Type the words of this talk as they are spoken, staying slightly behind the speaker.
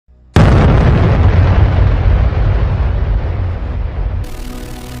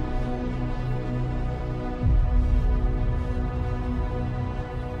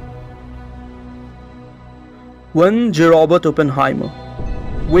When J. Robert Oppenheimer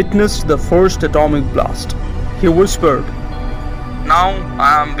witnessed the first atomic blast, he whispered, "Now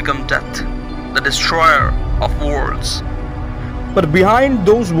I am become death, the destroyer of worlds." But behind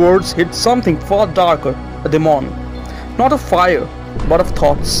those words hid something far darker, a demon, not of fire, but of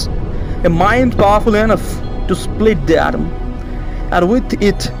thoughts, a mind powerful enough to split the atom, and with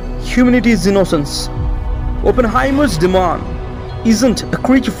it, humanity's innocence. Oppenheimer's demon isn't a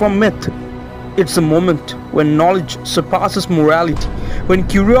creature from myth. It's a moment when knowledge surpasses morality, when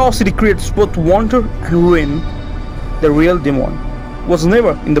curiosity creates both wonder and ruin. The real demon was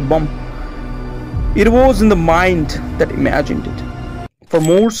never in the bomb. It was in the mind that imagined it. For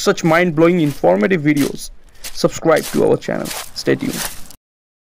more such mind-blowing informative videos, subscribe to our channel. Stay tuned.